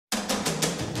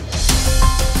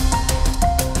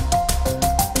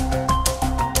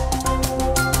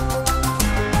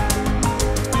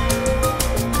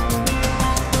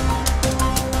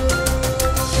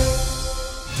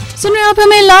आप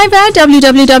हमें live at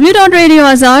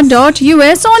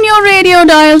www.radioazad.us on your radio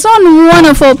dials on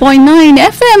 104.9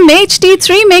 FM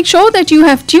HD3. Make sure that you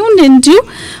have tuned into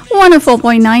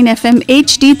 104.9 FM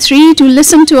HD3 to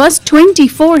listen to us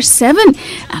 24/7,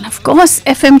 and of course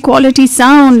FM quality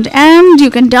sound. And you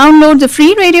can download the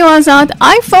free Radio Azad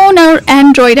iPhone or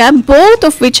Android app, both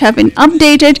of which have been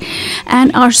updated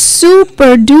and are super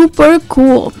duper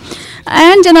cool.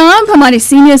 And जनाब हमारे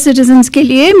senior citizens के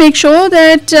लिए make sure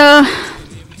that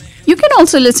you can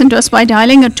also listen to us by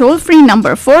dialing a toll-free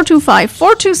number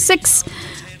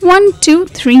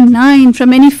 425-426-1239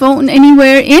 from any phone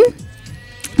anywhere in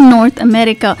North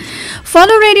America.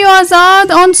 Follow Radio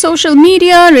Azad on social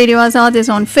media. Radio Azad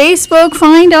is on Facebook.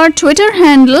 Find our Twitter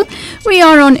handle. We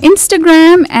are on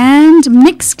Instagram and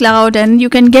Mixcloud, and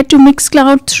you can get to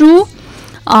Mixcloud through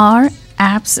our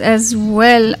apps as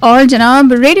well. और जनाब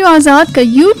Radio Azad का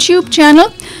YouTube channel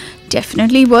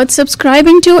definitely worth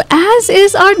subscribing to, as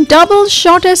is our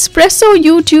Doubleshot Espresso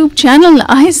YouTube channel.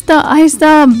 Aahista Aahista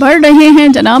बढ़ रहे हैं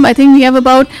जनाब. I think we have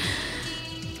about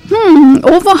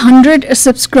over 100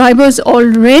 subscribers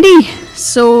already.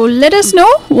 So let us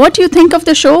know what you think of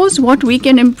the shows, what we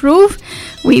can improve.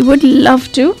 We would love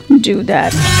to do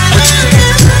that.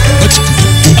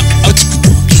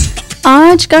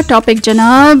 आज का topic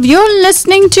जनाब, you're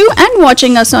listening to and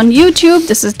watching us on YouTube.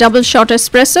 This is Doubleshot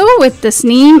Espresso with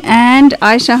Tasneem and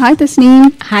Ayesha. Hi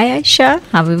Tasneem. Hi Ayesha,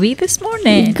 how are we this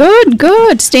morning?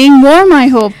 Good. Staying warm, I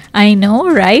hope. I know,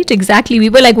 right? Exactly. We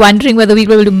were like wondering whether we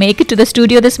were able to make it to the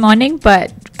studio this morning,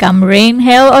 but come rain,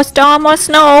 hail or storm or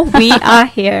snow, we are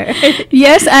here.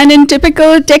 Yes, and in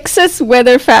typical Texas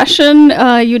weather fashion,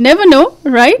 you never know,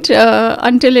 right?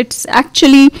 Until it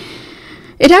actually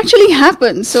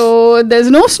happens. So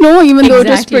there's no snow, even though it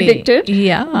is predicted.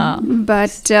 Yeah.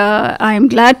 But I'm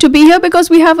glad to be here because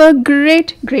we have a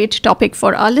great topic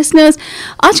for our listeners.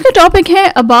 आज का topic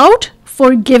है about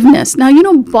forgiveness. Now, you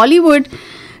know, Bollywood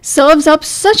serves up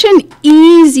such an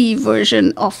easy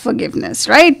version of forgiveness,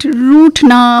 right?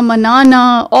 Rootna, manana,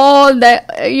 all that,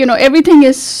 you know, everything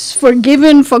is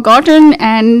forgiven, forgotten,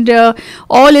 and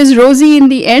all is rosy in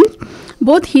the end.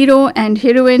 Both hero and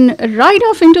heroine ride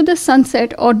off into the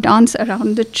sunset or dance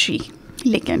around the tree.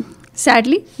 Lekin,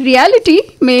 sadly, reality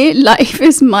mein life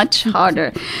is much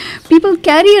harder. People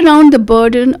carry around the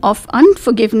burden of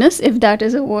unforgiveness, if that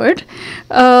is a word,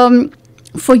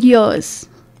 for years,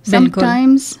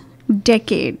 sometimes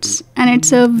decades. And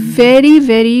it's a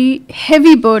very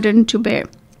heavy burden to bear.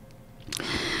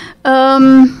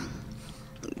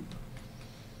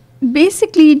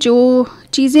 Basically, जो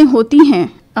चीज़ें होती हैं,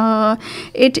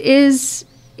 it is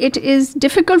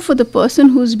difficult for the person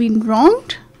who's been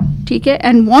wronged, ठीक है,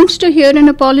 and wants to hear an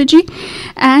apology,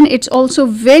 and it's also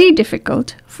very difficult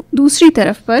दूसरी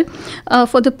तरफ पर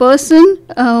for the person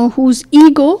whose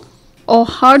ego or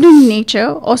hardened nature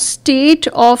or state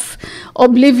of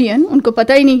oblivion, उनको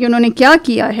पता ही नहीं कि उन्होंने क्या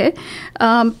किया है,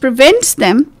 prevents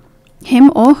him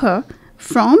or her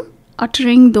from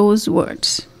uttering those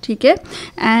words. ठीक है?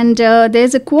 And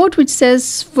there's a quote which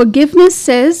says, forgiveness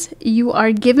says you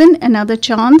are given another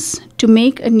chance to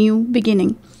make a new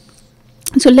beginning.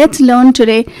 So let's learn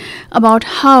today about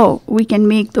how we can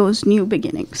make those new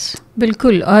beginnings.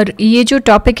 बिल्कुल. और ये जो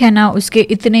topic है ना, उसके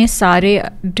इतने सारे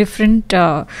different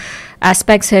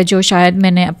aspects है जो शायद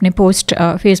मैंने अपने पोस्ट,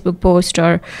 फेसबुक पोस्ट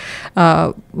और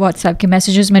व्हाट्सएप के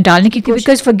मैसेजेस में डालने की कोशिश,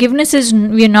 because forgiveness is,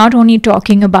 we are not only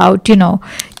talking about you know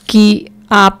कि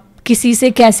आप किसी से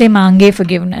कैसे मांगे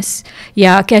फॉरगिवनेस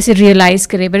या कैसे रियलाइज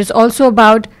करें, but it's also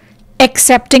about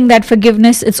accepting that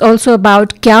forgiveness. It's also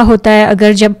about क्या होता है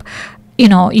अगर जब you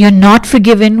know you are not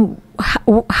forgiven,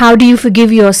 how do you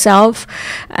forgive yourself,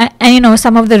 and you know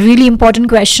some of the really important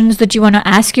questions that you want to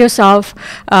ask yourself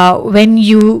when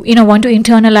you know want to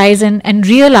internalize and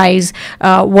realize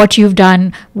what you've done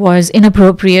was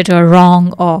inappropriate or wrong,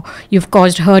 or you've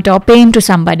caused hurt or pain to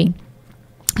somebody.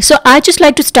 So I just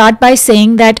like to start by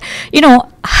saying that you know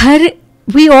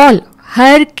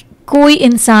हर कोई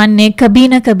इंसान ने कभी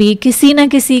ना कभी किसी ना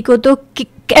किसी को तो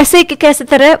कैसे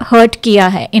तरह hurt किया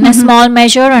है, in a small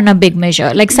measure or in a big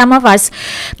measure. Like some of us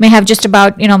may have just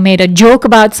about made a joke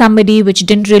about somebody which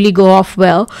didn't really go off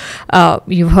well.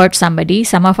 You've hurt somebody.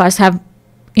 Some of us have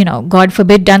God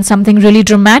forbid, done something really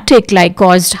dramatic, like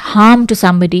caused harm to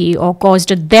somebody or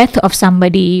caused a death of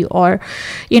somebody or,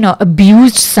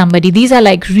 abused somebody. These are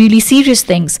like really serious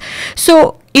things.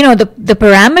 So, the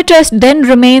parameters then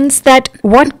remains that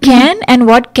what can and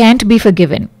what can't be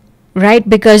forgiven, right?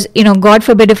 Because, God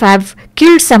forbid, if I've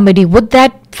killed somebody, would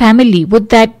that family, would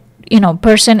that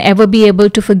person ever be able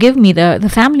to forgive me, the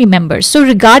family members. So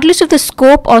regardless of the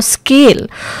scope or scale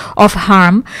of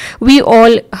harm, we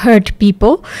all hurt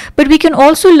people, but we can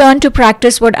also learn to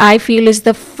practice what I feel is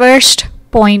the first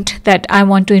point that I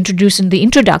want to introduce in the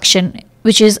introduction,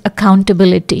 which is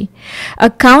accountability.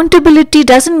 Accountability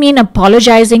doesn't mean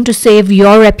apologizing to save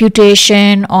your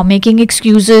reputation or making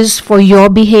excuses for your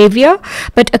behavior,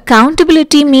 but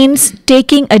accountability means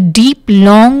taking a deep,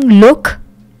 long look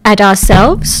at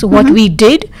ourselves, what we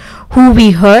did, who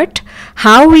we hurt,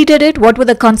 how we did it, what were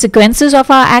the consequences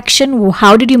of our action,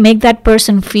 how did you make that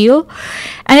person feel.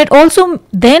 And it also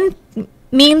then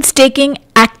means taking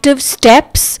active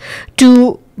steps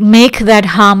to make that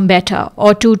harm better,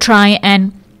 or to try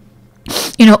and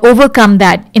overcome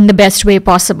that in the best way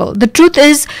possible. The truth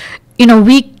is,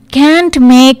 we can't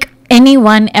make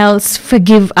anyone else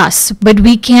forgive us, but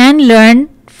we can learn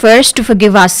first to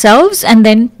forgive ourselves and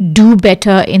then do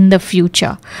better in the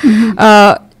future.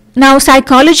 Now,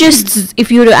 psychologists,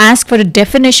 if you were to ask for a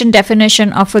definition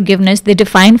of forgiveness, they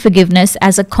define forgiveness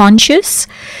as a conscious,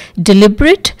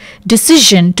 deliberate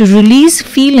decision to release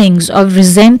feelings of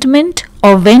resentment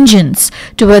or vengeance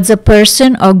towards a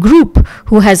person or group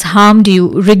who has harmed you,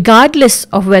 regardless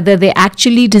of whether they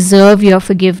actually deserve your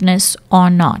forgiveness or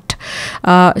not.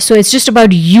 So it's just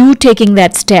about you taking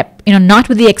that step, not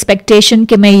with the expectation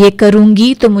कि मैं ये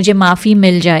करूँगी तो मुझे माफ़ी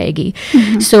मिल जाएगी.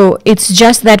 So it's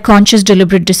just that conscious,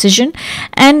 deliberate decision.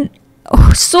 And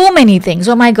so many things.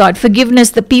 Oh my God,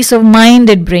 forgiveness, the peace of mind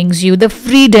it brings you, the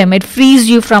freedom, it frees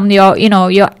you from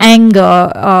your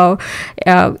anger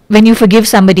when you forgive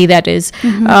somebody, that is.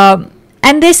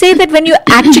 And they say that when you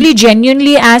actually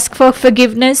genuinely ask for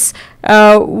forgiveness,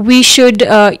 we should,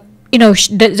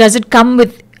 does it come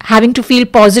with having to feel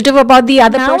positive about the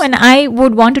other person? And I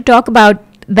would want to talk about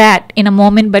that in a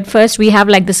moment, but first we have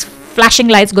like this flashing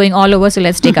lights going all over, so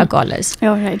let's take our callers.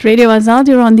 All right, Radio Azad,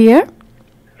 you're on the air.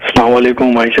 अस्सलाम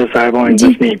वालेकुम आयशा साहब और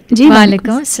तस्नीम जी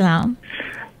वालेकुम अस्सलाम.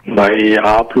 भाई,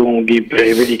 आप लोगों की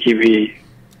ब्रेवरी की भी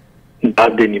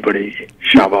दाद देनी पड़ेगी.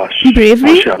 शाबाश,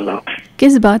 ब्रेवरी माशाल्लाह.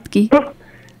 किस बात की?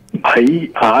 भाई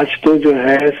आज तो जो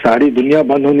है सारी दुनिया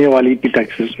बंद होने वाली थी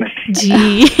टेक्सास में जी.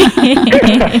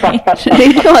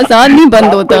 रेडियो आजाद नहीं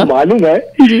बंद होता. मालूम है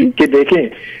कि देखें,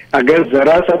 अगर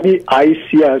जरा सा भी आइस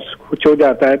या कुछ हो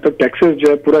जाता है तो टेक्सास जो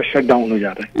है पूरा शट डाउन हो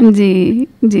जाता है. जी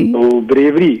जी. तो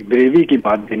ब्रेवरी की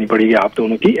बात देनी पड़ेगी आप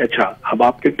दोनों की. अच्छा, अब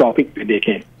आपके टॉपिक पे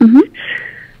देखें.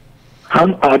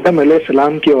 हम आदम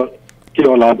अलैहिस्सलाम की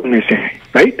औलाद में से हैं,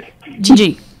 राइट?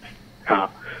 जी. हाँ,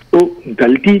 तो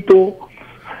गलती तो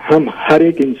हम हर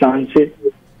एक इंसान से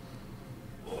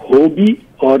होगी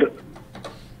और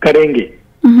करेंगे.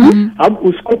 अब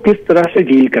उसको किस तरह से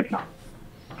डील करना.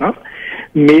 हाँ,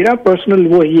 मेरा पर्सनल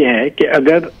वो ही है कि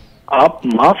अगर आप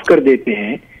माफ कर देते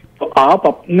हैं तो आप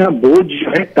अपना बोझ जो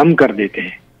है कम कर देते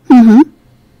हैं.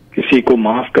 किसी को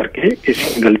माफ करके,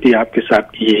 किसी ने गलती आपके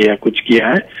साथ की है या कुछ किया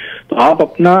है तो आप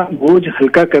अपना बोझ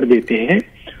हल्का कर देते हैं,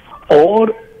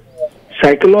 और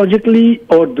साइकोलॉजिकली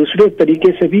और दूसरे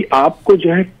तरीके से भी आपको जो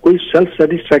है कोई सेल्फ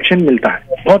सेटिस्फेक्शन मिलता है,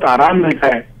 बहुत आराम मिलता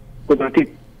है कुदरती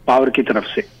पावर की तरफ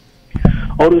से.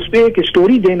 और उसपे एक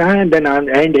स्टोरी देना है, then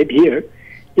I and it here,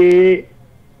 कि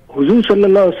हुजूर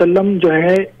सल्लल्लाहु अलैहि वसल्लम जो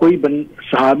है कोई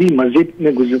सहाबी मस्जिद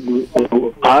में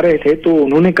आ रहे थे तो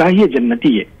उन्होंने कहा ये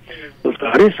जन्नती है. तो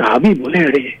सारे सहाबी बोले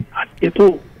अरे ये तो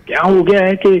क्या हो गया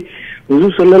है कि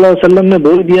हुजूर सल्लल्लाहु अलैहि वसल्लम ने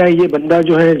बोल दिया ये बंदा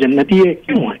जो है जन्नती है,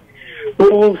 क्यों है?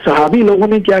 तो सहाबी लोगों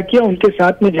ने क्या किया, उनके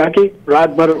साथ में जाके रात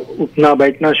भर उठना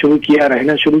बैठना शुरू किया,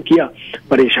 रहना शुरू किया.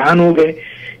 परेशान हो गए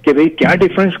कि भाई क्या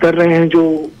डिफरेंस कर रहे हैं जो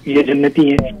ये जन्नती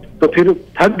हैं. तो फिर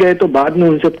थक गए तो बाद में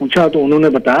उनसे पूछा तो उन्होंने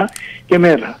बताया कि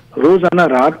मैं रोजाना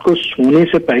रात को सोने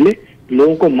से पहले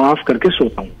लोगों को माफ करके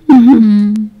सोता हूँ.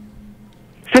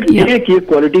 सिर्फ एक ये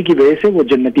क्वालिटी की वजह से वो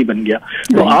जन्नती बन गया.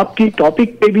 तो आपकी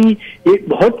टॉपिक पे भी ये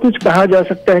बहुत कुछ कहा जा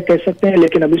सकता है, कह सकते हैं,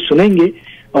 लेकिन अभी सुनेंगे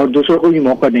और दूसरों को भी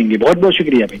मौका देंगे. बहुत बहुत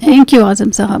शुक्रिया. थैंक यू आजम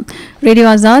साहब. Radio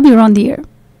Azad, you're on the air.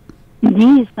 जी,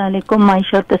 अस्सलाम वालेकुम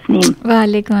आयशा तस्नीम.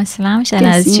 वालेकुम अस्सलाम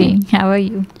शहनाज जी, हाउ आर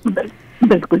यू?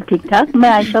 बिल्कुल ठीक ठाक. मैं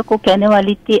आयशा को कहने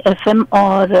वाली थी एफएम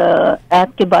और ऐप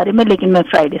के बारे में, लेकिन मैं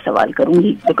फ्राइडे सवाल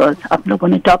करूंगी बिकॉज आप लोगों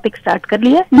ने टॉपिक स्टार्ट कर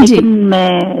लिया. लेकिन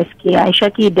मैं इसकी आयशा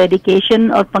की डेडिकेशन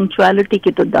और पंक्चुअलिटी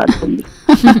की तो दाद दूंगी.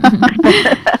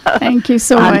 Thank you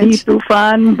so much. आंधी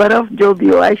तूफान बर्फ जो भी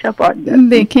हो आयशा पहुंच जाए.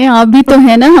 देखें आप भी तो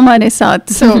है ना हमारे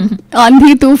साथ. सो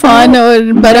आंधी तूफान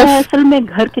और बर्फ. असल में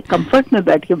घर के कंफर्ट में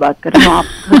बैठ के बात कर रही हूँ. आप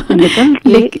घर से निकल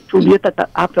के स्टूडियो तक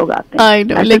आप लोग आते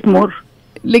हैं.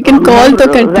 लेकिन कॉल तो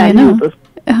करती है ना.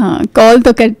 हाँ, कॉल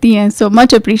तो करती हैं. So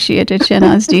much appreciated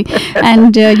Shehnaaz ji.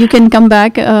 And you can come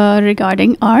back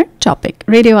regarding our topic.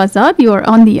 Radio Azad, you are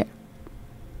on the air.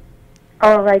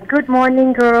 All right. Good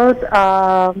morning, girls.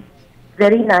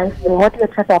 Very nice. बहुत ही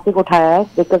अच्छा topic उठाया है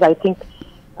because I think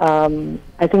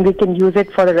we can use it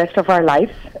for the rest of our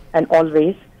lives and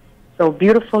always. So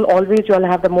beautiful. Always you all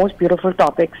have the most beautiful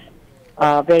topics,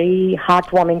 very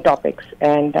heartwarming topics.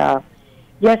 And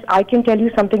yes, I can tell you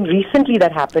something recently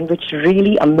that happened which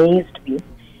really amazed me.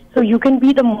 So you can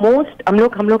be the most.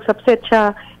 हम लोग सबसे अच्छा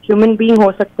human being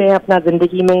हो सकते हैं अपना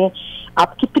जिंदगी में.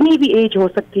 आप कितनी भी age हो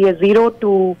सकती है, 0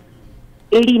 to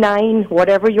 89,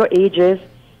 whatever your age is.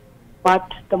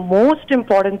 But the most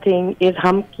important thing is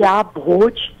हम क्या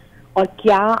बोझ और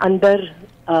क्या अंदर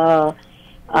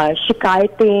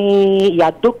शिकायतें या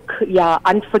दुख या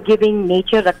अनफॉरगिविंग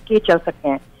नेचर रख के चल सकते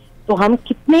हैं. तो हम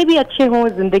कितने भी अच्छे हों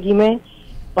जिंदगी में,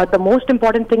 but the most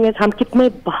important thing is हम कितने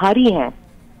भारी हैं.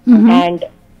 And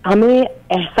हमें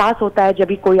एहसास होता है जब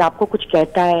भी कोई आपको कुछ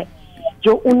कहता है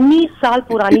जो 19 साल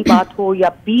पुरानी बात हो या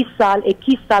 20 साल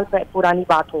 21 साल पुरानी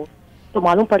बात हो, तो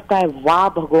मालूम पड़ता है वाह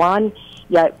भगवान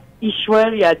या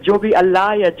ईश्वर या जो भी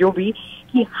अल्लाह या जो भी,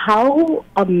 कि हाउ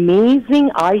अमेजिंग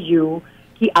आर यू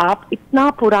कि आप इतना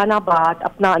पुराना बात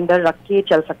अपना अंदर रख के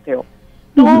चल सकते हो.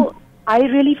 तो आई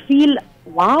रियली फील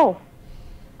वाओ,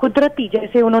 कुदरती.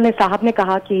 जैसे उन्होंने साहब ने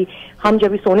कहा कि हम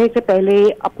जब सोने से पहले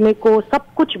अपने को सब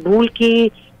कुछ भूल के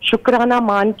शुक्राना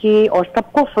मान के और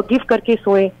सबको फॉरगिव करके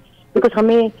सोए, बिकॉज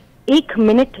हमें 1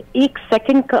 मिनट 1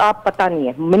 सेकंड का आप पता नहीं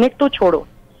है, मिनट तो छोड़ो.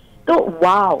 तो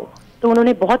वाओ, तो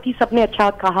उन्होंने बहुत ही सबने अच्छा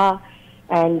कहा.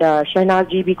 एंड शहनाज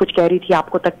जी भी कुछ कह रही थी,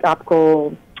 आपको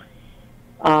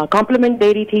कॉम्प्लीमेंट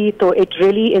दे रही थी. तो it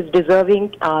really is deserving.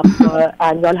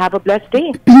 And you all have a blessed day.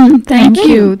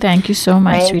 Thank you so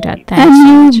much, sweetheart. And Thanks so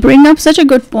much. you bring up such a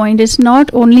good point. It's not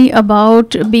only about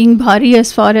being bhari as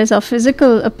far as our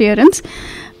physical appearance,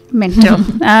 mental.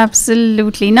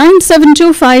 Absolutely.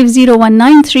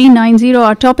 9725019390.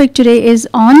 Our topic today is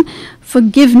on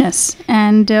forgiveness,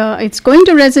 and it's going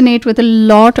to resonate with a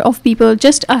lot of people.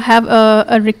 Just have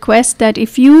a request that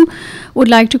if you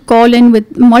would like to call in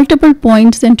with multiple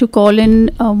points, then to call in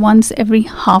once every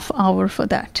half hour for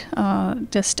that.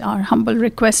 Just our humble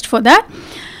request for that.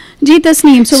 Ji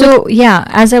Tasneem, So yeah,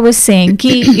 as I was saying,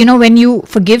 कि when you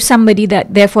forgive somebody,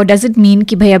 that therefore does it mean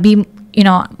कि भाई अभी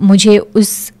मुझे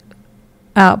उस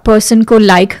person को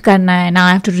like करना है, now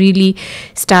I have to really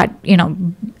start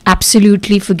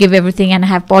absolutely forgive everything and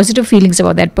have positive feelings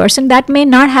about that person. That may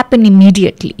not happen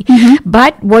immediately.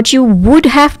 But what you would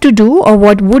have to do, or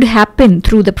what would happen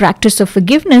through the practice of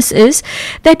forgiveness, is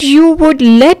that you would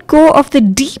let go of the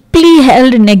deeply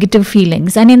held negative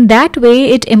feelings, and in that way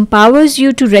it empowers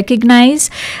you to recognize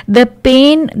the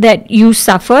pain that you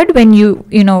suffered when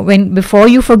when before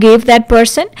you forgave that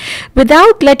person,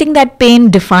 without letting that pain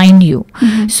define you.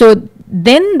 So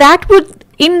then that would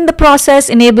in the process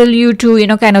enable you to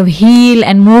kind of heal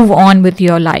and move on with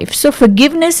your life. So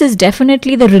forgiveness is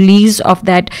definitely the release of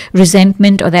that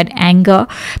resentment or that anger,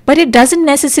 but it doesn't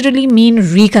necessarily mean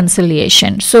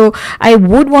reconciliation. So I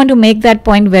would want to make that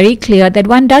point very clear, that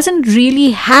one doesn't really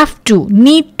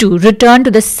need to return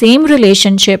to the same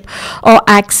relationship or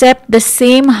accept the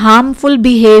same harmful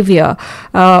behavior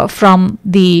from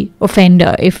the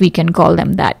offender, if we can call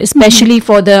them that, especially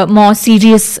for the more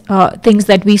serious things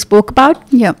that we spoke about.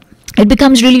 yeah. It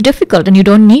becomes really difficult, and you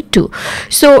don't need to.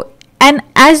 So, and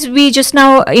as we just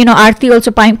now, Aarti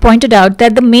also pointed out,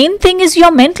 that the main thing is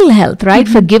your mental health, right?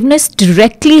 Forgiveness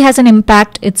directly has an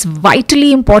impact. It's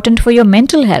vitally important for your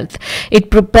mental health. It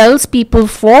propels people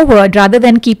forward rather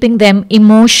than keeping them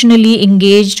emotionally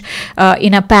engaged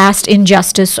in a past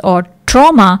injustice or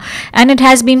trauma. And it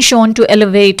has been shown to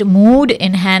elevate mood,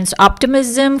 enhance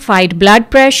optimism, fight blood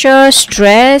pressure,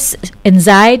 stress,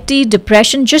 anxiety,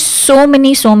 depression, just so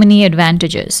many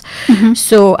advantages.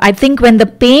 So I think when the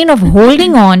pain of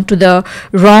holding on to the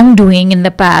wrongdoing in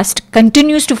the past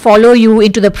continues to follow you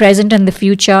into the present and the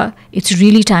future, it's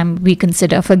really time we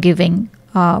consider forgiving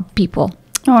people.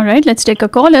 All right, let's take a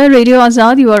caller. Radio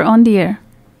Azad, you are on the air.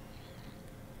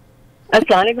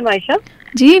 Assalamu alaikum, Aisha.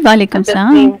 जी वालेकुम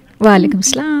सलाम. वालेकुम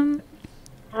सलाम.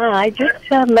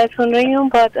 हाँ, मैं सुन रही हूँ,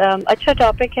 बहुत अच्छा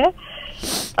टॉपिक है.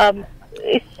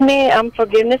 इसमें हम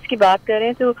forgiveness की बात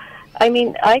करें तो I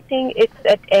think it's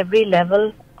at every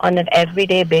level, on an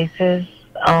everyday basis,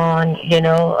 on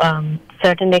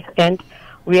certain extent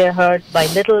we are hurt by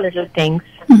little things.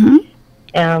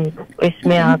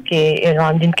 इसमें आपके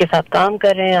हम जिनके साथ काम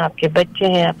कर रहे हैं, आपके बच्चे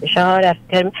हैं, आपके शौहर,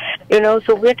 आपके घर में,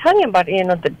 so we're talking about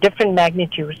the different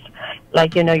magnitudes.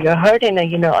 Like you're hurt in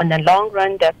on the long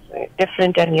run, that's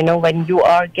different, and when you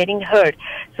are getting hurt.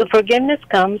 So forgiveness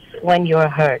comes when you're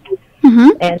hurt,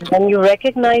 and when you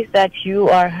recognize that you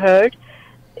are hurt,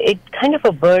 it kind of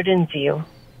burdens you.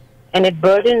 and it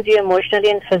burdens you emotionally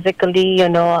and physically,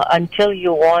 until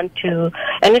you want to,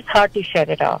 and it's hard to shut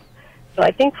it off. So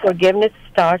I think forgiveness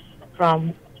starts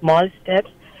from small steps.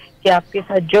 कि आपके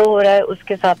साथ जो हो रहा है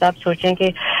उसके साथ आप सोचें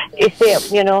कि इससे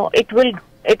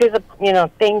it is a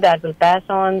thing that will pass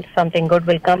on, something good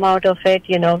will come out of it,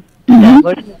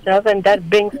 that stuff, and that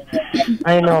brings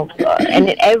and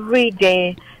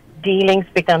everyday dealings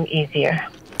become easier.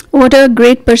 What a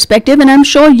great perspective, and I'm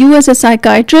sure you as a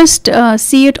psychiatrist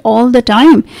see it all the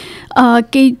time.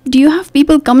 Do you have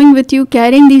people coming with you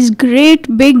carrying these great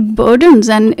big burdens,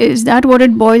 and is that what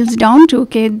it boils down to?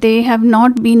 Okay, they have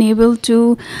not been able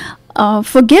to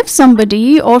forgive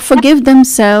somebody or forgive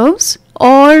themselves,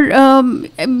 or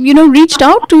reached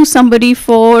out to somebody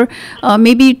for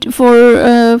maybe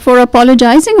for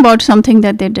apologizing about something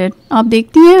that they did. आप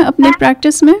देखती हैं अपने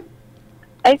practice में?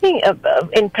 I think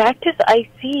in practice, I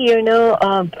see,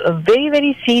 very,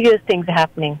 very serious things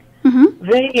happening.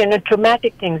 Very,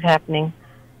 traumatic things happening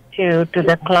to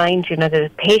the client,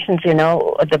 the patients,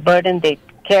 the burden they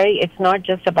carry. It's not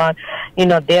just about,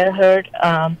 they're hurt,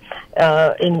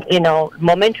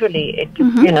 momentarily.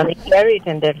 They carry it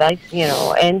in their lives,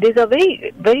 and these are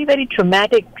very, very, very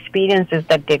traumatic experiences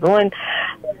that they go, and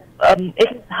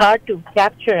it's hard to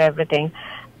capture everything.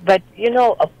 But,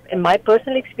 in my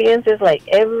personal experience is like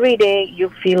every day you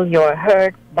feel you're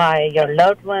hurt by your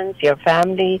loved ones, your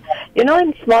family,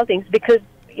 in small things, because,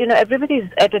 everybody's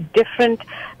at a different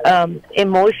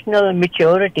emotional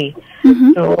maturity.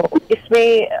 So this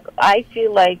way I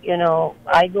feel like,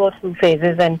 I go through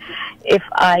phases, and if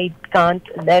I can't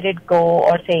let it go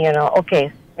or say,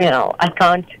 okay, I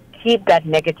can't keep that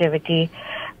negativity,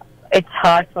 it's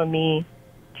hard for me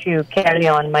to carry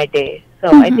on my day. So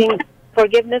I think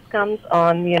forgiveness comes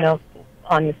on,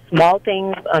 on small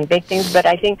things, on big things, but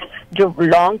I think जो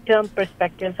long-term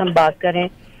perspectives हम बात करें,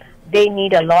 they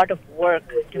need a lot of work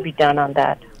to be done on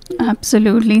that.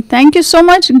 Absolutely. Thank you so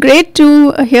much. Great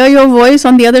to hear your voice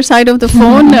on the other side of the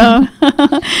phone,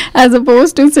 as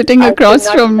opposed to sitting across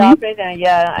from me.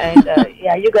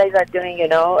 You guys are doing,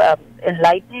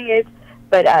 enlightening it.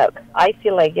 But I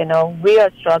feel like, we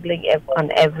are struggling on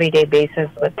an everyday basis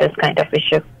with this kind of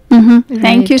issue. Right.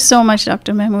 Thank you so much,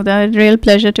 Dr. Mahmooda. A real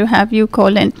pleasure to have you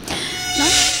call in.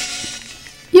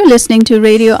 You're listening to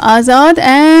Radio Azad,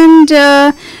 and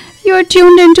you're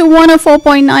tuned into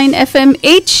 104.9 FM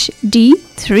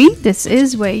HD3. This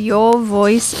is where your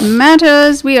voice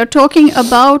matters. We are talking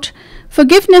about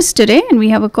forgiveness today, and we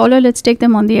have a caller. Let's take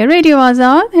them on the air. Radio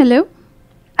Azad, hello.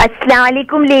 Assalamu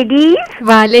alaikum, ladies.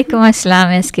 Walaikum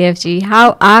assalam, SKF ji.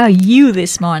 How are you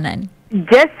this morning?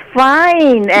 Just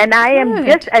fine, and I am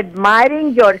just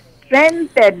admiring your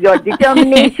strength and your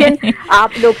determination.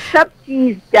 आप लोग सब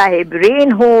चीज, चाहे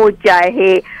brain हो,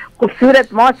 चाहे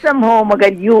खूबसूरत मौसम हो,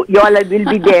 मगर you all will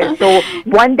be there. So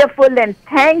wonderful, and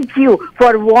thank you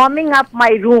for warming up my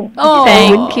room. Oh,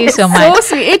 thank you so much. So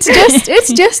sweet.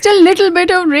 It's just a little bit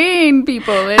of rain,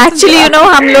 people. Actually,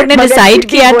 हम लोग ने decide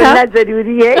किया था. बोलना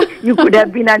जरूरी है. You could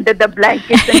have been under the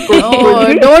blankets and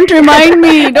oh, don't remind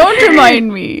me. Don't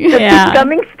remind me. So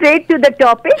coming straight to the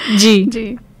topic.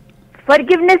 Ji.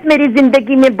 Forgiveness मेरी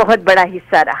जिंदगी में बहुत बड़ा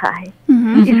हिस्सा रहा है.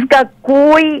 इसका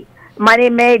कोई माने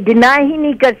मैं डिना ही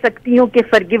नहीं कर सकती हूँ कि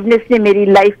forgiveness ने मेरी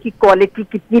लाइफ की क्वालिटी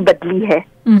कितनी बदली है.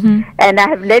 And I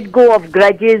have let go of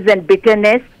grudges and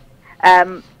bitterness.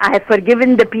 I have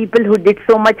forgiven the people who did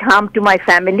so much harm to my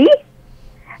family.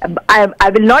 I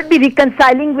will not be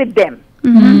reconciling with them.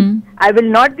 I will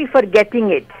not be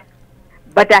forgetting it.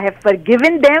 But I have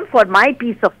forgiven them for my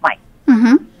peace of mind.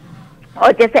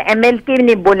 और जैसे MLK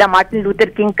ने बोला, Martin Luther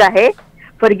king का है,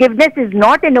 forgiveness is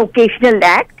not an occasional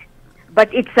act,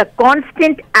 but it's a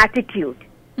constant attitude.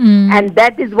 And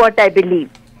that is what I believe.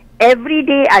 Every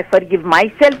day I forgive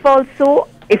myself also.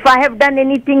 If I have done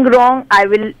anything wrong, I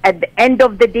will at the end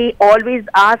of the day always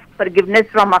ask forgiveness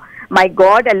from my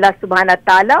God, Allah subhanahu wa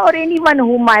ta'ala, or anyone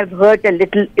whom I have hurt a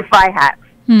little if I have.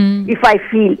 If I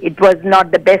feel it was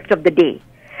not the best of the day.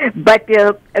 But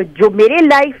जो मेरे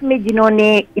life में जिन्होंने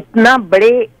इतना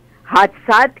बड़े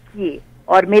हादसात किए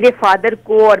और मेरे फादर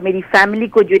को और मेरी फैमिली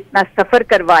को जो इतना सफर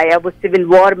करवाया वो सिविल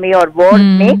वॉर में और वॉर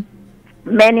में,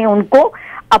 मैंने उनको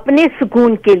अपने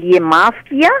सुकून के लिए माफ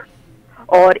किया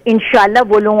और इंशाल्लाह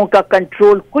वो लोगों का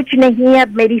कंट्रोल कुछ नहीं है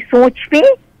अब मेरी सोच पे,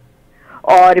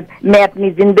 और मैं अपनी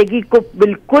जिंदगी को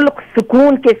बिल्कुल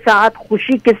सुकून के साथ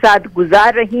खुशी के साथ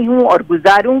गुजार रही हूँ और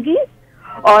गुजारूंगी.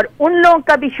 और उन लोगों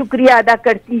का भी शुक्रिया अदा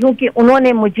करती हूँ कि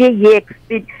उन्होंने मुझे ये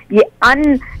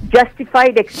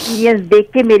अनजस्टिफाइड एक्सपीरियंस देख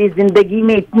के मेरी जिंदगी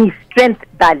में इतनी स्ट्रेंथ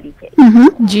डाली है.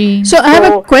 जी. So I have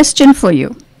a question for you.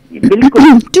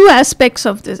 बिल्कुल. Two aspects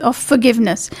of this, of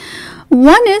forgiveness.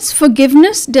 One is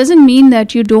forgiveness doesn't mean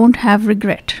that you don't have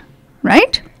regret,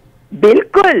 right?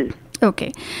 बिल्कुल.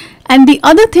 Okay. And the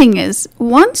other thing is,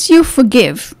 once you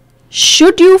forgive,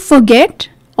 should you forget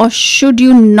or should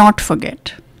you not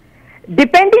forget?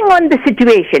 Depending on the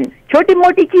situation. छोटी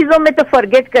मोटी चीजों में तो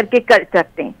forget करके कर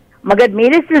सकते हैं, मगर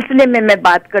मेरे सिलसिले में मैं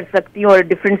बात कर सकती हूँ और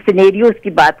डिफरेंट सिनेरियोज की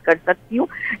बात कर सकती हूँ.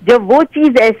 जब वो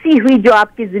चीज ऐसी हुई जो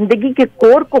आपकी जिंदगी के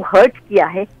कोर को हर्ट किया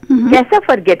है, कैसा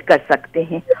फॉरगेट कर सकते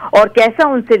हैं और कैसा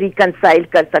उनसे रिकंसाइल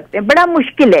कर सकते हैं? बड़ा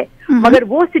मुश्किल है. मगर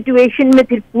वो सिचुएशन में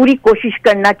फिर पूरी कोशिश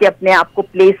करना कि अपने आप को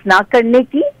प्लेस ना करने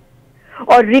की.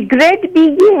 और रिग्रेट भी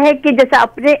ये है कि जैसा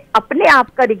अपने आप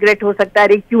का रिग्रेट हो सकता है,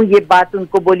 अरे क्यों ये बात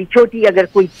उनको बोली, छोटी अगर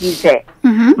कोई चीज है.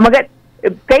 मगर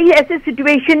कई ऐसे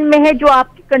सिचुएशन में है जो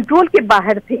आपके कंट्रोल के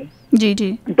बाहर थे. जी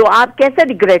जी. तो आप कैसा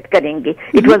रिग्रेट करेंगे?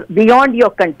 It was beyond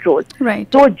your control.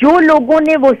 तो जो लोगों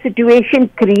ने वो सिचुएशन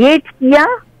क्रिएट किया,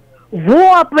 वो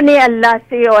अपने अल्लाह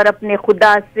से और अपने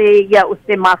खुदा से या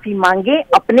उससे माफी मांगे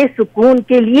अपने सुकून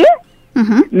के लिए.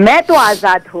 मैं तो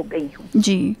आजाद हो गई हूँ.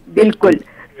 जी बिल्कुल.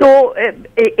 तो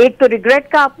एक तो रिग्रेट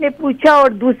का आपने पूछा,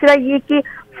 और दूसरा ये कि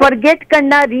फॉरगेट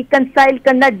करना, रिकंसाइल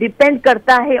करना डिपेंड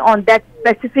करता है on that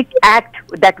specific act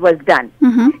that was done.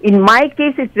 In my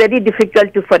case it's very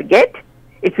difficult to forget,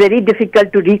 it's very difficult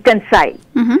to reconcile,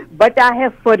 but I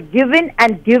have forgiven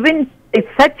and given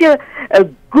such a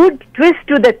good twist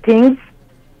to the things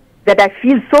that I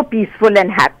feel so peaceful and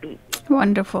happy.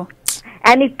 Wonderful.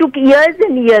 And it took years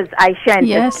and years, Ayesha and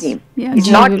Tasneem. Yes.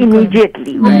 Not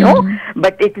immediately, you know,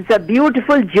 but it is a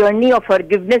beautiful journey of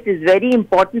forgiveness is very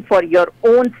important for your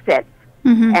own self.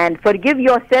 And forgive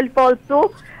yourself also,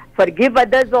 forgive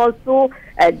others also,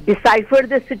 decipher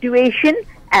the situation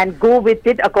and go with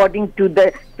it according to the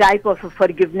type of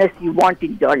forgiveness you want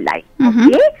in your life.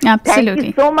 Okay? Absolutely. Thank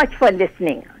you so much for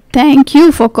listening. Thank you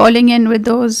for calling in with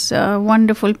those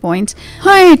wonderful points.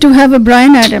 Hi, to have a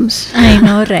Brian Adams. I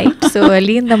know, right? So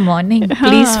early in the morning.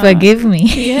 Please forgive me.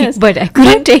 Yes. But I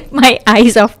couldn't take my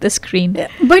eyes off the screen.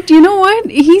 But you know what?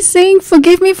 He's saying,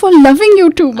 forgive me for loving you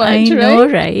too much, I know,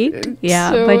 right?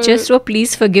 Yeah, So- but just वो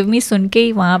please forgive me सुन के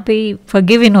ही वहाँ पे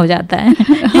forgive in हो जाता है.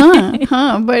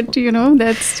 But you know,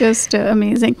 that's just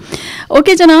amazing.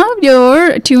 Okay, Janab,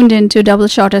 you're tuned into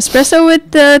Doubleshot Espresso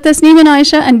with Tasneem and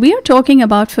Ayesha, and we are talking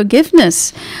about forgiveness.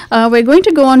 We're going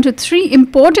to go on to 3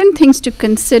 important things to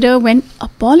consider when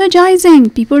apologizing.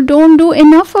 People don't do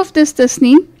enough of this,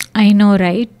 Tasneem. I know,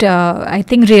 right? I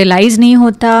think realize नहीं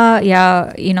होता, या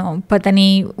you know पता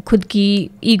नहीं खुद की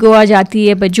ego आ जाती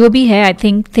है, but जो भी है, I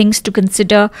think things to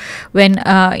consider when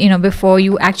you know before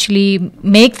you actually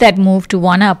make that move to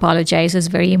wanna apologize is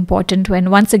very important. When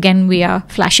once again we are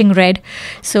flashing red,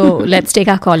 so let's take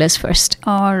our callers first.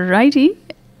 Alrighty,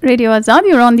 Radio Azad,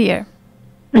 you're on the air.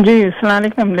 जी, अस्सलाम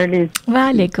वालेकुम ladies.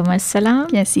 वालेकुम अस्सलाम.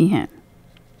 कैसी हैं?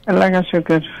 अल्लाह का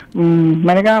शुक्र.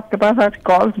 मैंने कहा आपके पास आज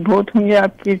कॉल्स बहुत होंगे,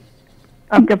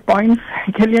 आपके पॉइंट्स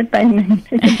के लिए टाइम नहीं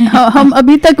है. हम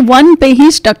अभी तक 1 पे ही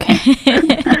स्टक हैं.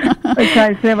 अच्छा,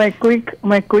 इसलिए मैं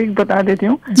क्विक बता देती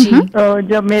हूँ. तो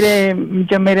जब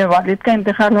मेरे वालिद का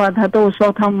इंतकाल हुआ था तो उस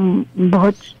वक्त हम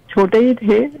बहुत छोटे ही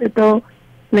थे, तो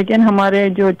लेकिन हमारे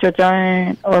जो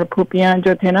चचाएं और फूफियां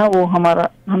जो थे ना, वो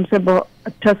हमसे बहुत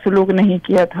अच्छा सलूक नहीं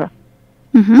किया था.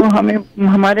 तो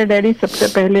हमारे डैडी सबसे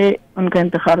पहले उनका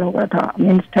इंतकाल हुआ था,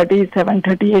 मीन्स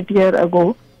 38 ईयर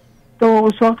अगो. तो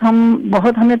उस वक्त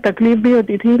हमें तकलीफ भी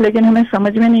होती थी, लेकिन हमें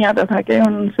समझ में नहीं आता था कि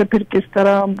उनसे फिर किस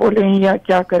तरह बोले या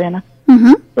क्या करें ना.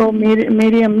 तो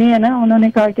मेरी अम्मी है ना, उन्होंने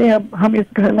कहा कि अब हम इस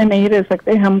घर में नहीं रह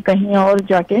सकते, हम कहीं और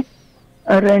जाके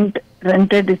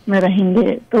रेंटेड इसमें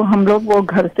रहेंगे. तो हम लोग वो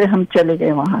घर से हम चले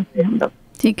गए वहां से. हम लोग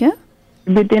ठीक है,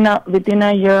 विद इन अ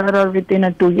ईयर और विद इन अ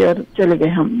 2 ईयर चले गए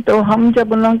हम. तो हम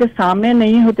जब उन लोगों के सामने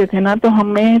नहीं होते थे ना, तो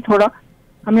हमें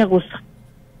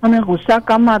गुस्सा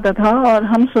कम आता था, और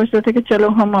हम सोचते थे कि चलो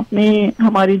हम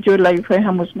हमारी जो लाइफ है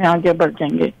हम उसमें आगे बढ़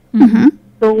जाएंगे.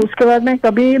 तो उसके बाद में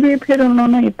कभी भी फिर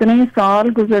उन्होंने इतने साल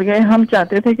गुजर गए, हम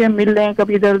चाहते थे कि मिल लें,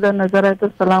 कभी इधर उधर नजर आए तो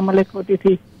सलाम अलैकुम होती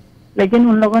थी, लेकिन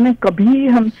उन लोगों ने कभी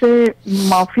हमसे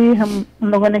माफी उन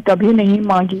लोगों ने कभी नहीं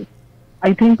मांगी.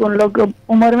 आई थिंक उन लोग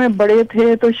उम्र में बड़े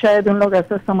थे, तो शायद उन लोग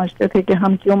ऐसा समझते थे कि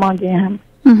हम क्यों मांगे हैं हम.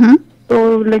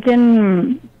 तो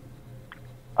लेकिन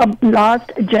अब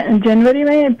लास्ट जनवरी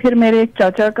में फिर मेरे एक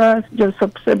चाचा का जो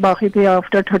सबसे बाकी थे,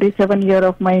 after 37 year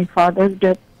of my father's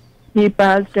death, he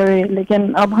passed away.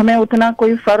 लेकिन अब हमें उतना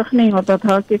कोई फर्क नहीं होता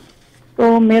था कि,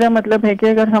 तो मेरा मतलब है कि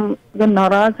अगर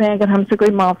नाराज हैं, अगर हमसे कोई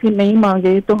माफी नहीं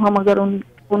मांगे, तो हम अगर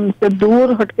उनसे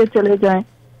दूर हटके चले जाएं,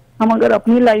 हम अगर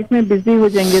अपनी लाइफ में बिजी हो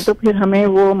जाएंगे, तो फिर हमें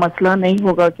वो मसला नहीं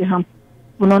होगा कि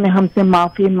उन्होंने हमसे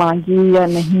माफी मांगी या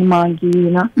नहीं मांगी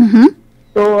ना.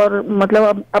 तो और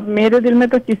मतलब अब मेरे दिल में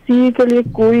तो किसी के लिए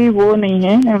कोई वो नहीं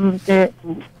है कि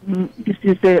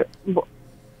किसी से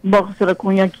बख्स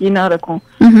रखूं या की ना रखूं।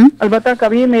 अलबत्ता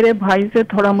कभी मेरे भाई से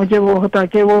थोड़ा मुझे वो होता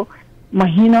कि वो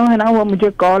महीनों है ना वो मुझे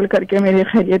कॉल करके मेरी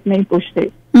खैरियत नहीं पूछते,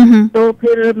 तो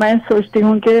फिर मैं सोचती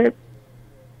हूँ कि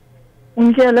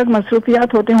उनके अलग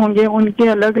मसरूफियात होते होंगे, उनकी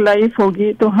अलग लाइफ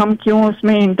होगी, तो हम क्यों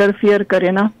उसमें इंटरफियर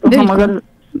करें ना। तो हम अगर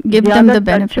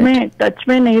टच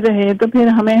में नहीं रहे तो फिर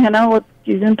हमें है ना वो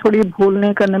चीजें थोड़ी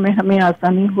भूलने करने में हमें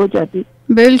आसानी हो जाती।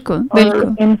 बिल्कुल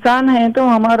और इंसान है तो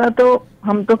हमारा तो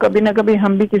हम तो कभी ना कभी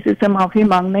हम भी किसी से माफी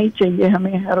मांगना ही चाहिए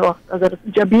हमें हर वक्त। अगर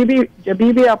जब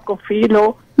भी आपको फील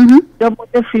हो, जब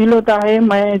मुझे फील होता है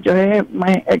मैं जो है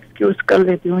मैं एक्सक्यूज कर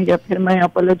लेती हूँ या फिर मैं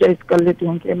अपोलोजाइज कर लेती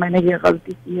हूँ कि मैंने ये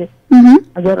गलती की है।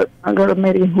 अगर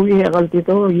मेरी हुई है गलती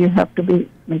तो यू हैव टू बी,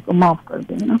 मेरे को माफ कर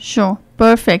देना। Sure,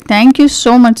 perfect, thank you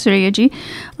so much Suraiya ji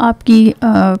आपकी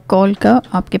कॉल का,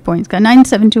 आपके पॉइंट्स का।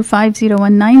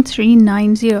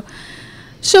 9725019390।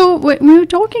 So we were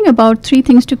talking about 3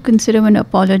 things to consider when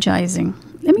apologizing.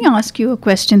 Let me ask you a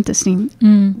question, Tasneem.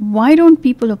 Why don't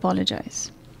people apologize?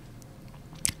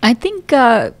 I think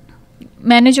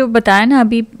मैंने जो बताया ना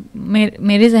अभी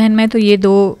मेरे जहन में तो ये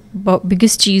 2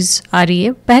 बिगेस्ट चीज़ आ रही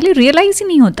है। पहले रियलाइज ही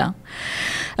नहीं होता।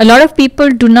 A lot of people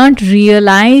do not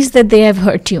realize that they have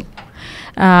hurt you.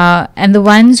 And the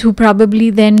ones who probably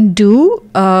then do,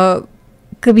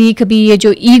 कभी ये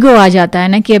जो ईगो आ जाता है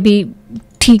ना कि अभी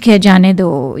ठीक है जाने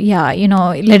दो, या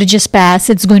let it just pass,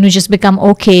 it's going to just become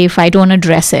okay if I don't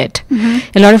address it.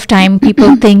 A lot of time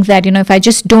people think that if I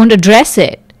just don't address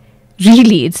it,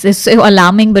 really it's so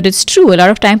alarming, but it's true. A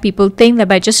lot of time people think that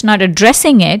by just not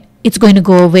addressing it, it's going to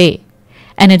go away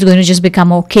and it's going to just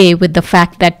become okay with the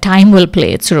fact that time will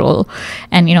play its role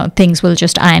and things will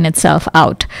just iron itself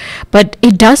out, but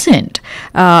it doesn't.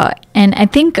 And I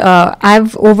think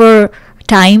I've over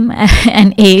time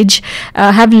and age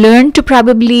have learned to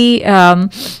probably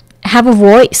have a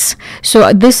voice.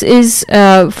 So this is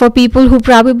for people who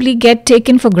probably get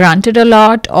taken for granted a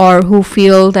lot, or who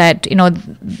feel that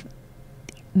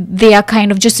they are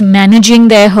kind of just managing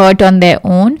their hurt on their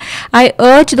own. I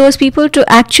urge those people to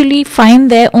actually find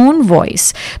their own voice,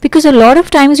 because a lot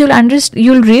of times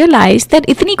you'll realize that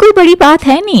इतनी कोई बड़ी बात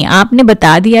है नहीं। आपने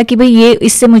बता दिया कि भाई ये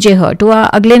इससे मुझे हर्ट हुआ,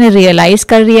 अगले ने रियलाइज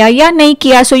कर लिया या नहीं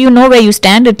किया, so you know where you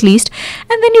stand at least,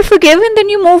 and then you forgive and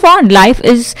then you move on. Life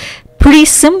is pretty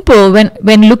simple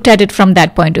when looked at it from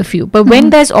that point of view. But when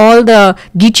there's all the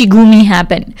gichi-gumi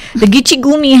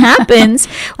happens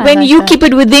when you keep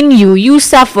it within you, you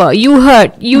suffer, you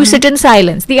hurt, you sit in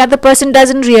silence. The other person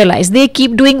doesn't realize. They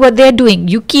keep doing what they're doing.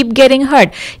 You keep getting hurt.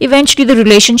 Eventually the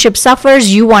relationship suffers.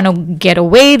 You want to get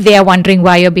away. They are wondering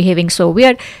why you're behaving so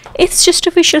weird. It's just a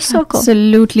vicious circle.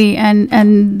 Absolutely.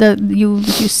 And you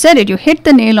said it. You hit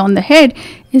the nail on the head.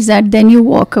 Is that then you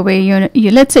walk away. You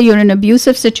let's say you're in an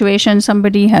abusive situation.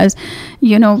 Somebody has,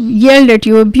 yelled at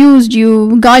you, abused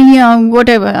you, gaaliyan,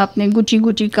 whatever. Aapne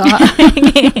gucci kaha.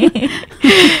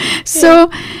 So,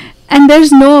 and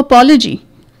there's no apology,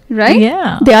 right?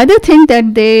 Yeah. The other thing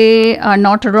that they are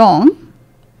not wrong.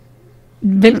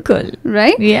 Bilkul.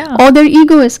 Right? Yeah. Or their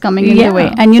ego is coming in the way.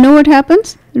 And you know what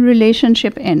happens? The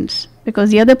relationship ends. Because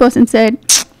the other person said,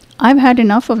 I've had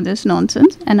enough of this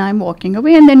nonsense and I'm walking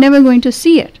away, and they're never going to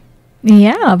see it.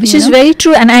 Yeah, which is very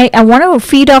true. And I want to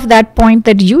feed off that point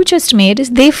that you just made, is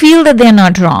they feel that they're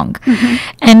not wrong.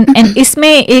 And isme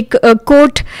ek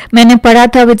quote maine padha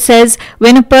tha which says,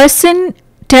 when a person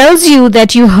tells you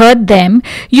that you hurt them,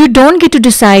 you don't get to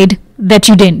decide that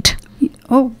you didn't.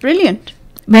 Oh, brilliant.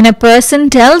 When a person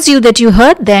tells you that you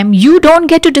hurt them, you don't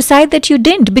get to decide that you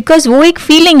didn't, because वो एक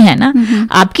feeling है ना,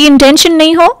 आपकी intention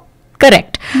नहीं हो,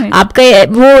 correct, आपका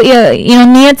वो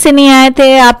नियत से नहीं आए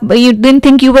थे, आप you didn't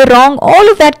think you were wrong, all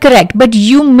of that correct, but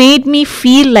you made me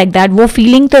feel like that. वो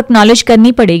feeling तो acknowledge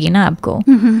करनी पड़ेगी ना आपको,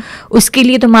 उसके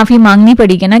लिए तो माफी मांगनी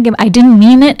पड़ेगी ना कि I didn't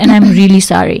mean it and I'm really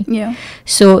sorry. Yeah.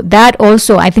 So that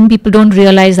also, I think people don't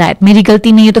realize that मेरी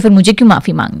गलती नहीं है तो फिर मुझे क्यों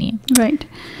माफी मांगनी है. Right.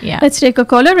 Yeah. Let's take a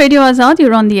caller. Radio Azad,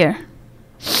 you're on the air.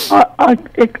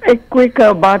 एक क्विक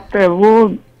बात, वो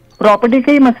प्रॉपर्टी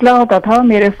का ही मसला होता था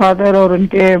मेरे फादर और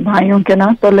उनके भाइयों के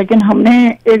ना, तो लेकिन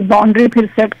हमने एक बाउंड्री फिर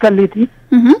सेट कर ली थी.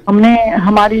 हमने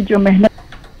हमारी जो मेहनत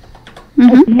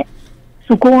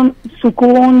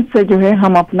सुकून से जो है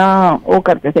हम अपना वो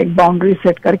करते थे, एक बाउंड्री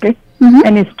सेट करके.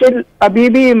 एंड स्टिल अभी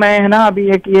भी मैं है ना, अभी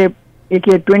एक ये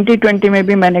 2020 में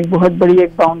भी मैंने एक बहुत बड़ी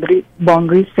एक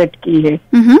बाउंड्री सेट की है.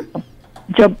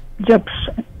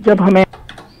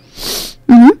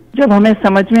 जब हमें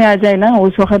समझ में आ जाए ना,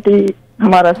 उस वक्त ही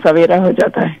हमारा सवेरा हो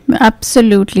जाता है.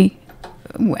 Absolutely.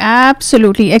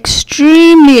 Absolutely.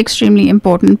 Extremely, extremely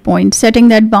important point. Setting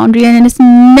that boundary, and it's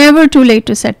never too late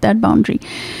to set that boundary.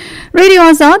 Radio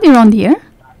Azad, you're on the air.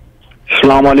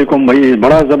 अस्सलाम वालेकुम भाई,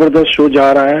 बड़ा जबरदस्त शो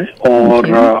जा रहा है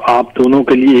और आप दोनों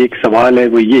के लिए एक सवाल है,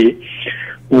 वो ये,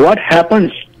 what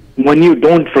happens when you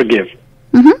don't forgive?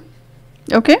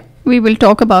 Okay, we will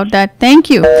talk about that. Thank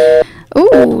you.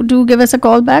 Oh, do give us a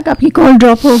call back. आपकी call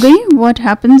drop हो गई. What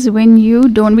happens when you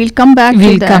don't? We'll come back to that.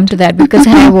 We'll come to that because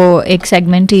है वो एक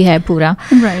segment ही है पूरा,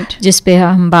 right? जिस पे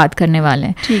हम बात करने वाले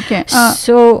हैं. ठीक है.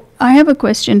 So I have a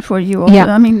question for you. Also.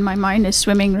 Yeah. I mean, my mind is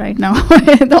swimming right now.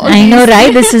 I know,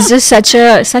 right? This is just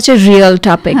such a real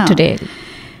topic today.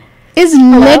 Is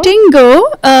letting go?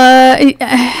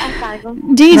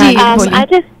 जी जी बोलिए. I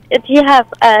just do you have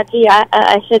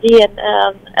Aisha ji and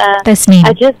Tasneem.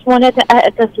 I just wanted to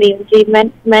Tasneem ji,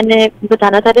 मैंने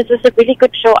बताना था, this is a really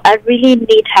good show. I really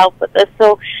need help with this.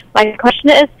 So my question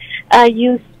is,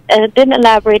 you didn't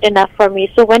elaborate enough for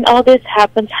me. So when all this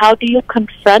happens, how do you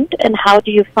confront and how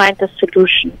do you find the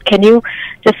solution? Can you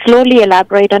just slowly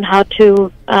elaborate on how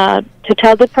to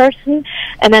tell the person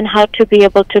and then how to be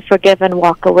able to forgive and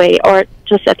walk away, or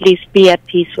just at least be at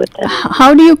peace with it?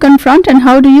 How do you confront and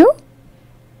how do you?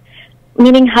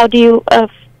 Meaning, how do you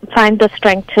find the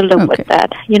strength to live with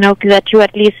that? You know, that you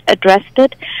at least addressed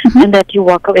it and that you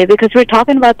walk away. Because we're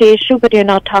talking about the issue, but you're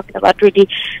not talking about really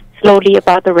slowly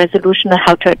about the resolution and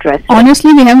how to address it.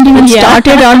 Honestly, we haven't even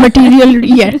started our material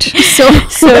yet. So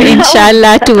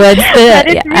inshallah, towards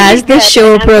the as the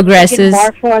show progresses,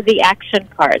 more for the action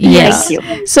part. Yes. Thank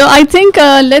you. So I think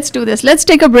let's do this. Let's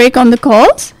take a break on the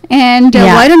calls. And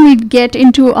why don't we get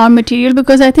into our material,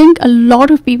 because I think a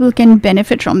lot of people can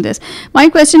benefit from this. My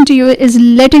question to you is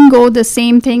letting go the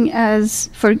same thing as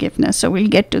forgiveness. So we'll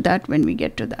get to that when we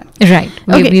get to that. Right.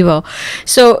 We will.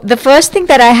 So the first thing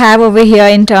that I have over here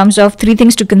in terms of 3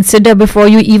 things to consider before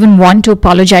you even want to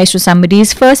apologize to somebody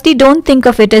is, firstly, don't think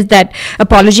of it as that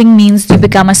apologizing means you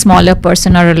become a smaller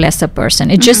person or a lesser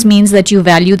person. It just means that you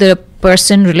value the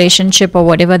person, relationship, or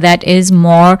whatever that is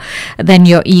more than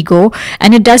your ego.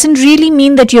 And it doesn't really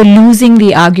mean that you're losing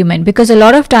the argument, because a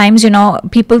lot of times, you know,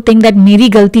 people think that meri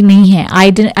galti nahi hai,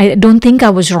 I don't think I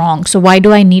was wrong, so why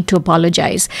do I need to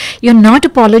apologize? You're not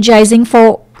apologizing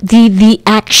for the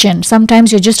action.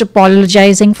 Sometimes you're just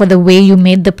apologizing for the way you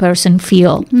made the person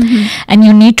feel. And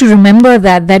you need to remember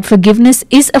that forgiveness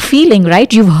is a feeling,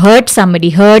 right? You've hurt somebody,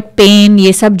 hurt, pain,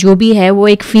 ये सब जो भी है वो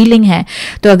एक feeling है.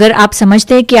 तो अगर आप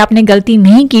समझते हैं कि आपने गलती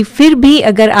नहीं की, फिर भी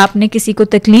अगर आपने किसी को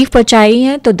तकलीफ पहुंचाई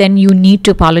है, तो then you need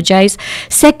to apologize.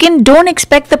 Second, don't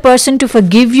expect the person to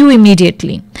forgive you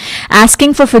immediately.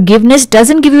 Asking for forgiveness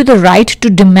doesn't give you the right to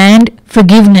demand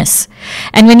forgiveness.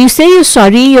 And when you say you're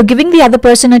sorry, you're giving the other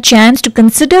person a chance to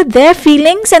consider their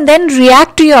feelings and then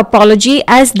react to your apology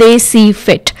as they see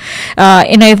fit.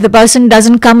 If the person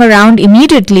doesn't come around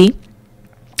immediately,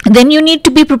 then you need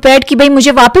to be prepared कि भाई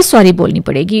मुझे वापस sorry बोलनी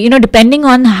पड़ेगी. Depending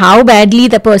on how badly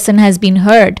the person has been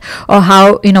hurt, or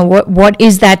how, what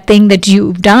is that thing that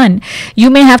you've done, you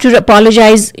may have to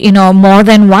apologize, more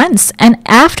than once. And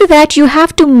after that, you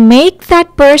have to make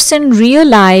that person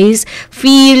realize,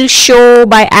 feel, show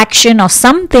by action or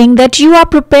something that you are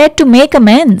prepared to make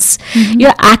amends.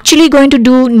 You're actually going to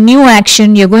do new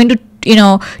action. You're going to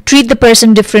treat the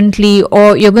person differently,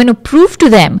 or you're going to prove to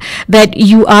them that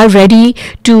you are ready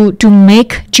to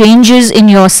make changes in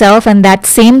yourself, and that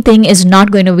same thing is not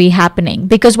going to be happening.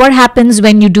 Because what happens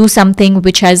when you do something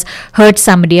which has hurt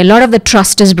somebody, a lot of the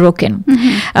trust is broken,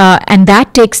 and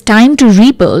that takes time to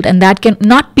rebuild, and that can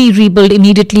not be rebuilt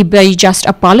immediately by just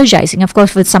apologizing. Of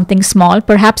course, with something small,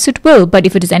 perhaps it will, but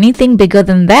if it is anything bigger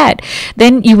than that,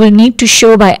 then you will need to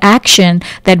show by action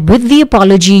that with the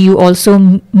apology you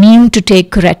also mean to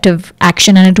take corrective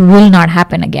action, and it will not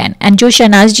happen again. And जो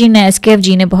शहनाज जी ने, SKF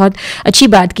जी ने बहुत अच्छी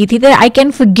बात की थी, that I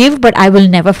can forgive but I will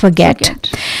never forget.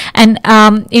 And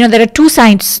there are 2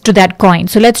 sides to that coin.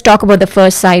 So let's talk about the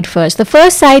first side first. The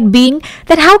first side being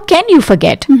that how can you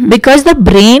forget? Because the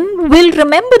brain will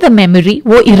remember the memory.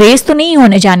 वो erase तो नहीं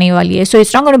होने जाने वाली है. So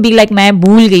it's not going to be like मैं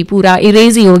भूल गई, पूरा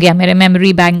erase ही हो गया मेरे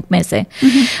memory bank में से.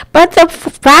 But the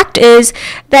fact is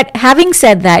that, having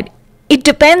said that, it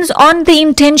depends on the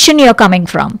intention you're coming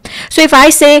from. So if I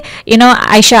say,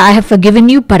 Aisha, I have forgiven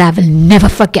you, but I will never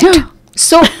forget.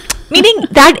 So meaning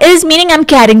I'm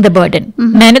carrying the burden.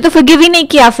 मैंने तो forgive ही नहीं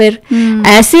किया फिर.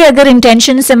 ऐसे अगर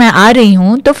intention से मैं आ रही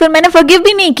हूँ, तो फिर मैंने forgive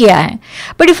भी नहीं किया है.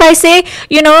 But if I say,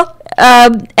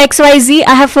 XYZ,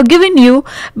 I have forgiven you,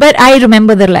 but I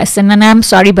remember the lesson, and I'm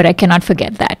sorry, but I cannot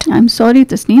forget that. I'm sorry,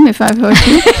 Tasneem, if I've hurt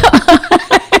you.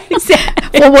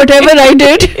 For whatever I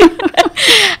did.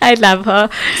 I love her.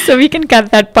 So we can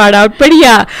cut that part out. But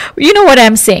yeah, you know what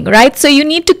I'm saying, right? So you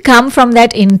need to come from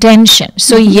that intention.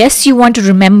 So yes, you want to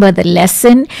remember the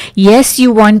lesson. Yes,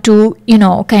 you want to,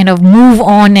 kind of move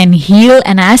on and heal.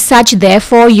 And as such,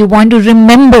 therefore, you want to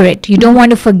remember it. You don't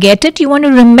want to forget it. You want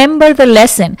to remember the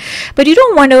lesson. But you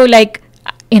don't want to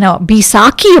be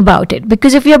sarky about it,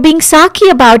 because if you're being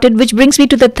sarky about it, which brings me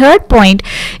to the third point,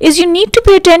 is you need to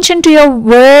pay attention to your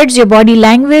words, your body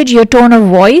language, your tone of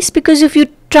voice, because if you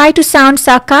try to sound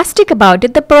sarcastic about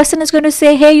it, the person is going to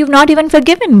say, hey, you've not even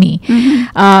forgiven me.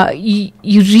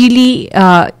 You really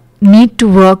need to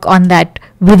work on that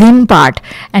within part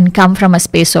and come from a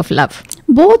space of love.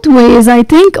 Both ways. I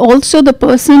think also the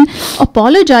person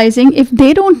apologizing, if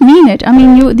they don't mean it,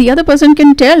 the other person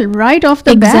can tell right off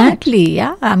the bat. Exactly,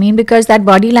 yeah. Because that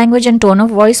body language and tone of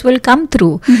voice will come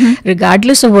through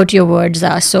regardless of what your words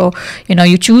are. So,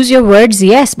 you choose your words,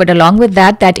 yes, but along with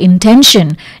that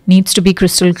intention needs to be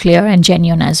crystal clear and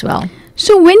genuine as well.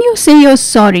 So when you say you're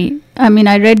sorry,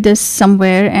 I read this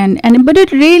somewhere but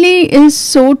it really is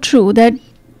so true that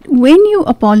when you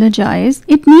apologize,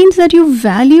 it means that you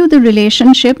value the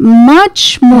relationship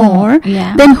much more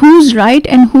than who's right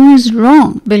and who is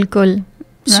wrong. Bilkul.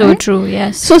 So Right? true,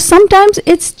 yes. So sometimes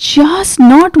it's just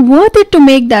not worth it to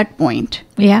make that point.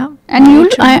 Yeah.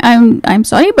 And I'm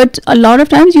sorry, but a lot of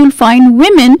times you'll find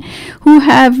women who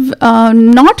have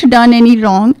not done any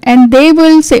wrong, and they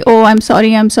will say, "Oh, I'm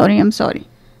sorry."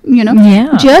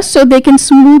 Yeah. Just so they can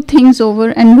smooth things over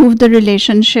and move the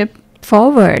relationship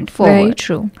Forward. Very forward.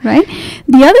 true. Right.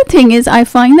 The other thing is, I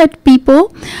find that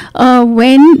people,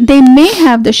 when they may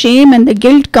have the shame and the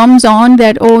guilt comes on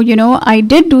that, I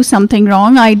did do something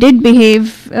wrong, I did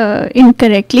behave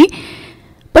incorrectly,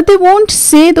 but they won't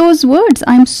say those words,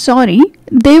 I'm sorry.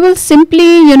 They will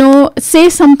simply, say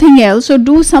something else or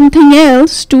do something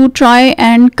else to try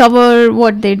and cover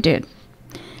what they did.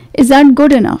 Is that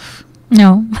good enough?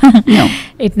 No. No.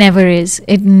 It never is.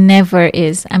 It never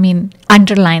is.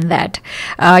 Underline that.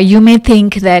 You may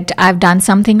think that I've done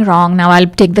something wrong. Now I'll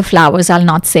take the flowers. I'll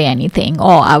not say anything.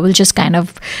 Or I will just kind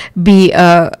of be,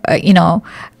 a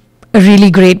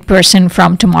really great person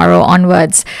from tomorrow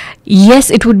onwards. Yes,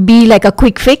 it would be like a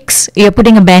quick fix. You're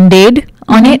putting a Band-Aid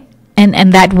on it.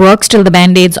 And that works till the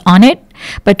Band-Aid's on it.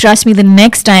 But trust me, the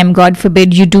next time, God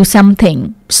forbid, you do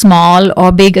something small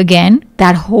or big again,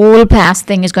 that whole past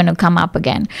thing is going to come up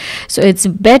again. So it's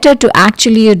better to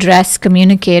actually address,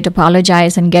 communicate,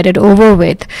 apologize, and get it over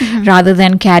with, rather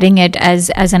than carrying it as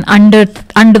an under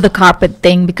the carpet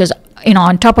thing, because,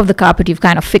 on top of the carpet, you've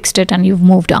kind of fixed it and you've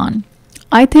moved on.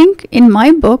 I think in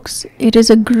my books, it is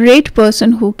a great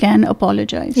person who can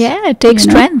apologize. Yeah, it takes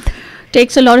strength.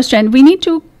 Takes a lot of strength. We need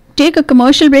to take a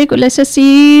commercial break. Let's just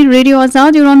see. Radio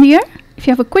Azad, you're on the air. If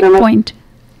you have a quick point.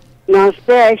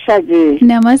 नमस्ते आयशा जी।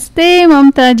 नमस्ते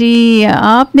ममता जी,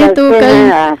 आपने तो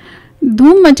कल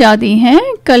धूम मचा दी है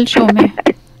कल show में।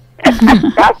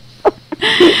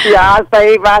 यार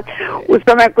सही बात, उस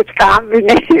समय कुछ काम भी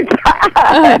नहीं था।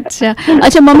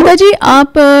 अच्छा ममता जी,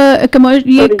 आप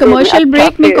ये कमर्शियल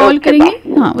ब्रेक में कॉल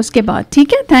करेंगे? हाँ, उसके बाद।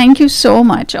 ठीक है, thank you so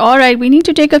much. Alright, we need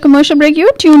to take a commercial break. You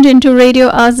tuned into radio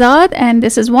Azad and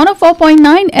this is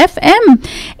 104.9 FM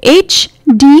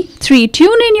HD3.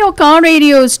 Tune in your car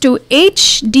radios to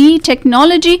HD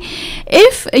technology.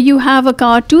 If you have a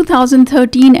car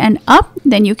 2013 and up,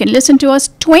 then you can listen to us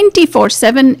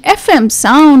 24/7 FM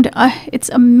sound.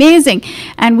 It's amazing.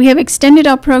 And we have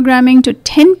extended our programming to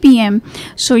 10 p.m.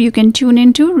 So you can tune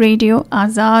into Radio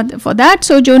Azad for that.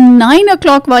 So जो 9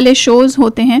 o'clock वाले shows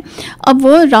होते हैं, अब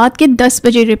वो रात के 10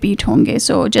 बजे repeat होंगे.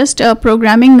 So just a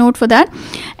programming note for that.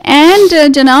 And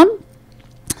जनाब,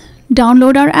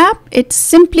 download our app. It's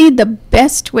simply the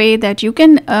best way that you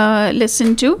can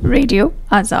listen to Radio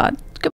Azad.